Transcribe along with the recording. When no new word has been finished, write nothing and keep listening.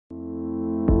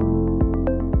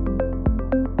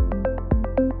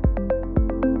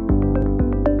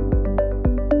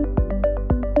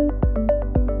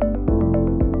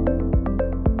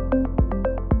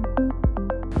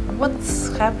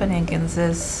happening in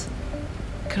this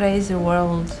crazy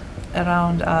world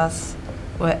around us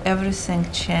where everything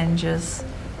changes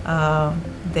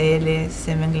daily,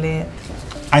 seemingly.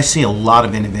 I see a lot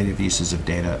of innovative uses of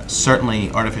data. Certainly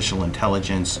artificial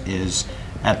intelligence is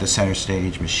at the center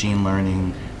stage, machine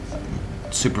learning,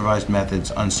 supervised methods,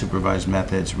 unsupervised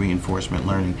methods, reinforcement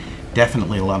learning.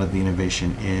 Definitely a lot of the innovation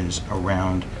is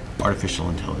around artificial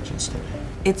intelligence today.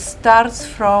 It starts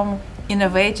from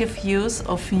innovative use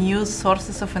of new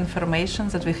sources of information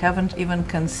that we haven't even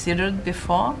considered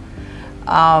before,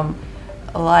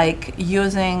 like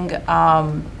using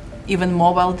even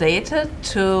mobile data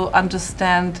to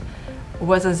understand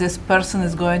whether this person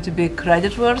is going to be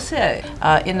creditworthy.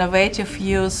 Innovative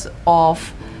use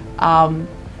of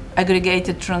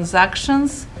aggregated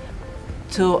transactions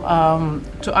to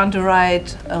underwrite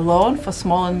a loan for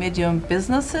small and medium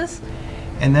businesses.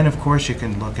 And then, of course, you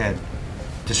can look at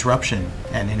disruption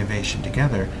and innovation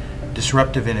together.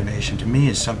 Disruptive innovation, to me,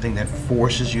 is something that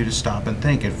forces you to stop and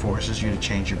think. It forces you to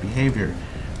change your behavior.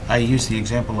 I use the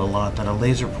example a lot that a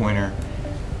laser pointer,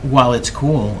 while it's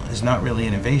cool, is not really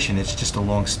innovation. It's just a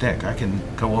long stick. I can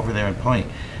go over there and point.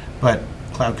 But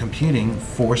cloud computing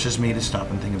forces me to stop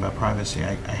and think about privacy.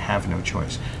 I have no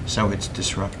choice. So it's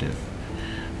disruptive.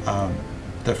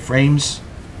 The frames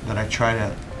that I try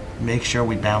to make sure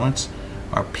we balance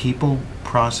are people,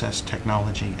 process,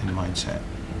 technology, and mindset.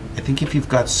 I think if you've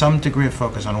got some degree of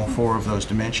focus on all four of those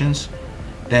dimensions,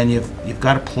 then you've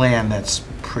got a plan that's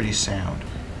pretty sound.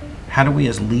 How do we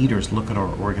as leaders look at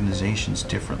our organizations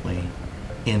differently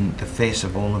in the face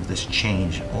of all of this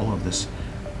change, all of this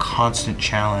constant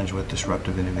challenge with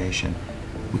disruptive innovation?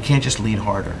 We can't just lead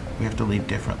harder. We have to lead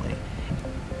differently.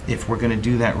 If we're going to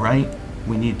do that right,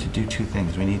 we need to do two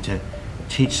things. We need to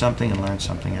teach something and learn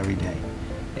something every day.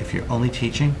 If you're only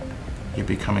teaching, you're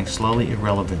becoming slowly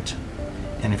irrelevant.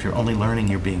 And if you're only learning,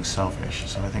 you're being selfish.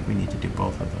 So I think we need to do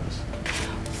both of those.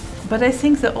 But I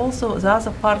think that also the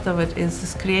other part of it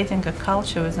is creating a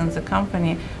culture within the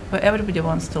company where everybody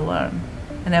wants to learn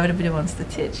and everybody wants to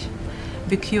teach.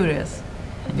 Be curious.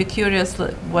 Be curious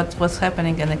what's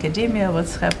happening in academia,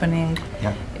 what's happening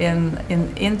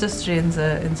in industry, in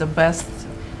the best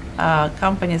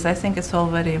companies. I think it's all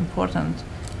very important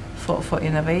for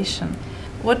innovation.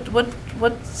 What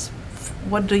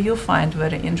do you find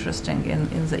very interesting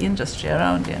in the industry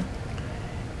around you?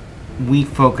 We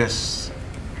focus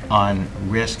on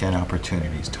risk and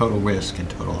opportunities, total risk and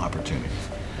total opportunities.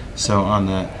 So on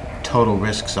the total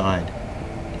risk side,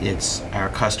 it's our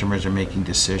customers are making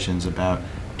decisions about,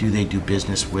 do they do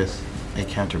business with a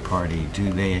counterparty?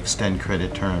 Do they extend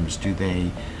credit terms? Do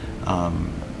they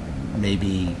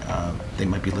maybe they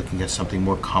might be looking at something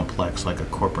more complex like a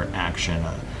corporate action,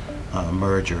 a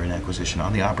merger, an acquisition.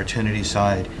 On the opportunity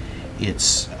side,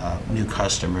 it's new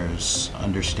customers,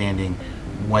 understanding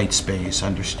white space,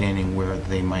 understanding where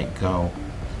they might go.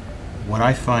 What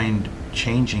I find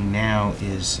changing now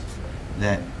is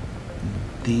that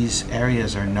these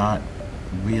areas are not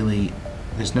really,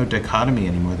 there's no dichotomy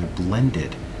anymore, they're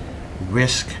blended.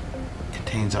 Risk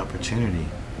contains opportunity,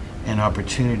 and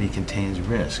opportunity contains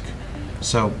risk.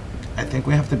 So I think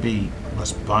we have to be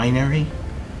less binary.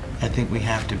 I think we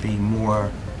have to be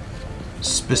more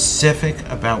specific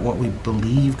about what we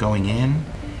believe going in.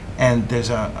 And there's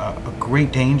a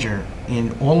great danger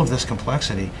in all of this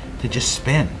complexity to just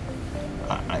spin,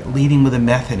 leading with a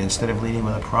method instead of leading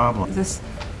with a problem. This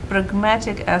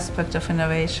pragmatic aspect of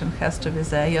innovation has to be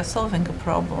there. You're solving a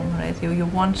problem, right? You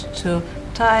want to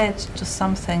tie it to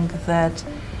something that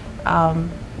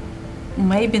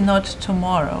maybe not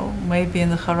tomorrow, maybe in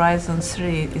the horizon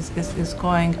 3 is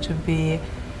going to be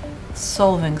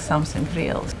solving something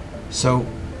real. So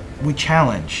we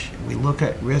challenge. We look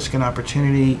at risk and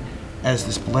opportunity as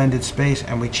this blended space,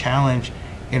 and we challenge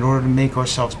in order to make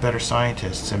ourselves better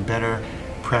scientists and better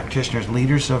practitioners.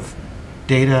 Leaders of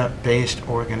data-based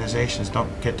organizations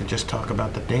don't get to just talk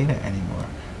about the data anymore.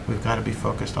 We've got to be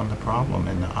focused on the problem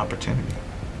and the opportunity.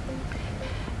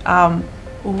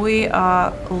 We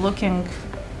are looking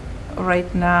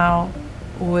right now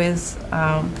with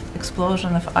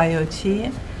explosion of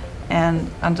IoT and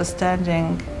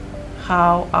understanding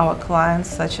how our clients,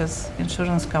 such as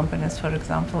insurance companies, for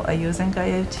example, are using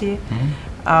IoT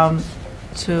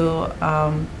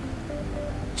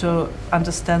to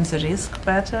understand the risk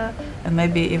better and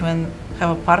maybe even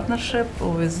have a partnership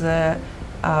with the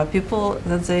people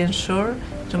that they insure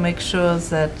to make sure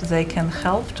that they can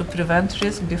help to prevent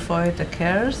risk before it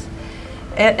occurs.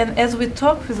 And as we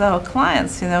talk with our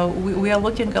clients, you know, we are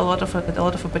looking at a lot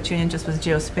of opportunities with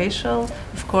geospatial.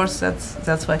 Of course,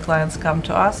 that's why clients come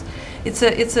to us. It's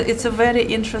a very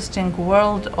interesting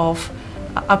world of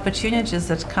opportunities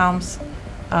that comes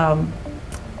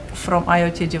from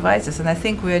IoT devices, and I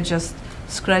think we are just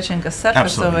scratching the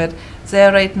surface Absolutely. of it.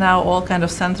 They're right now all kind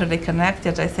of centrally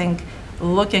connected. I think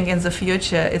looking in the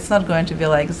future, it's not going to be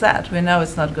like that. We know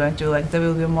it's not going to be like, they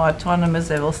will be more autonomous,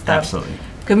 they will start Absolutely.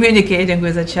 communicating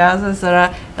with each other. There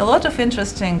are a lot of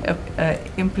interesting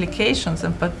implications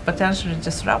and potentially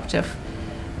disruptive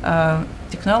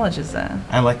technologies there.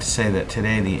 I like to say that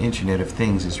today the Internet of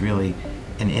Things is really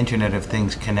an Internet of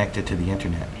Things connected to the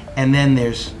Internet. And then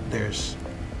there's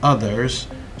others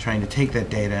trying to take that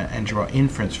data and draw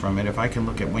inference from it. If I can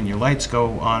look at when your lights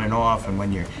go on and off and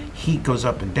when your heat goes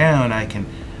up and down, I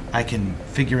can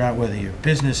figure out whether your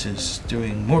business is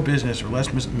doing more business or less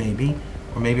business, maybe,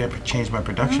 or maybe I changed my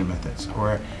production methods,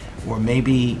 or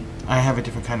maybe I have a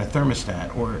different kind of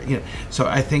thermostat, or So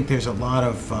I think there's a lot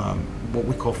of what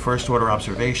we call first order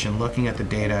observation, looking at the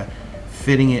data,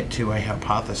 fitting it to a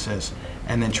hypothesis,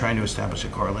 and then trying to establish a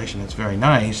correlation. That's very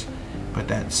nice, but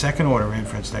that second order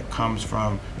inference that comes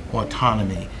from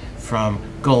autonomy, from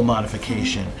goal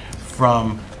modification,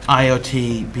 from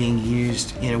IoT being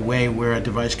used in a way where a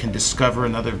device can discover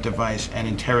another device and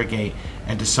interrogate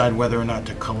and decide whether or not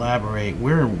to collaborate.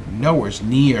 We're nowhere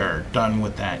near done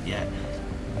with that yet.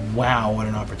 Wow, what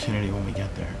an opportunity when we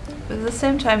get there. But at the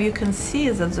same time, you can see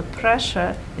that the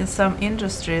pressure in some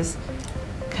industries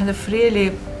kind of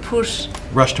really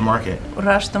rush to market,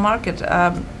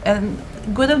 and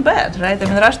good and bad, right? I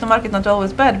mean, rush to market not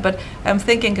always bad, but I'm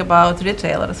thinking about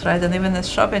retailers, right? And even the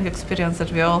shopping experience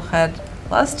that we all had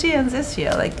last year and this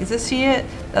year. Like this year,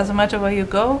 doesn't matter where you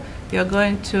go, you're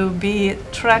going to be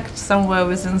tracked somewhere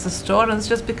within the store, and it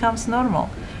just becomes normal,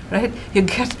 right? You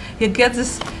get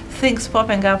these things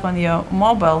popping up on your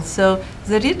mobile. So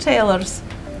the retailers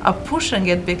are pushing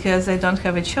it because they don't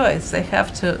have a choice. They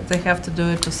have to do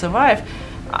it to survive.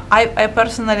 I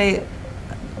personally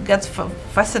get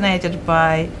fascinated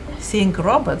by seeing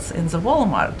robots in the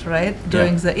Walmart, right,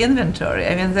 doing the inventory.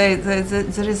 I mean,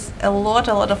 there is a lot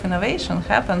of innovation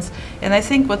happens, and I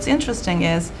think what's interesting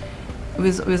is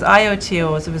with IoT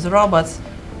or with robots,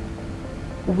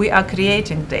 we are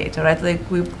creating data, right?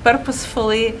 Like we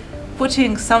purposefully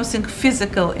putting something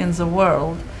physical in the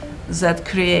world that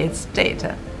creates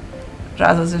data,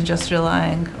 rather than just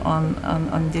relying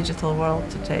on digital world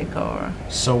to take over.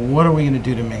 So what are we going to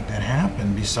do to make that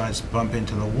happen besides bump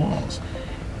into the walls?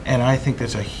 And I think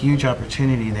there's a huge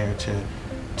opportunity there to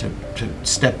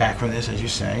step back from this, as you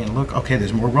say, and look, okay,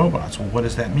 there's more robots. Well, what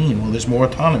does that mean? Well, there's more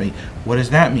autonomy. What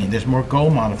does that mean? There's more goal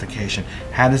modification.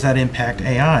 How does that impact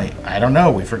AI? I don't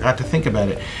know. We forgot to think about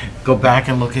it. Go back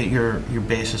and look at your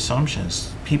base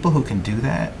assumptions. People who can do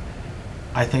that,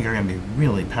 I think, are going to be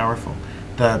really powerful.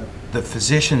 The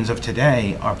physicians of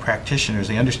today are practitioners.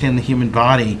 They understand the human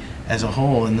body as a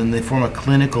whole, and then they form a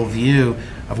clinical view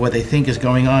of what they think is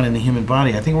going on in the human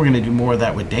body. I think we're going to do more of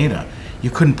that with data. You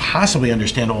couldn't possibly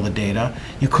understand all the data.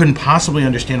 You couldn't possibly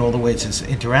understand all the ways it's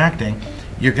interacting.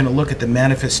 You're going to look at the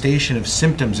manifestation of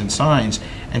symptoms and signs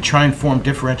and try and form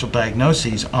differential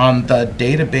diagnoses on the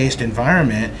data-based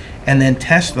environment, and then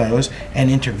test those and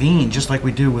intervene, just like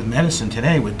we do with medicine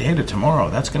today, with data tomorrow.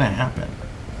 That's going to happen.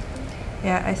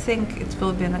 Yeah, I think it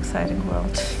will be an exciting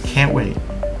world. Can't wait.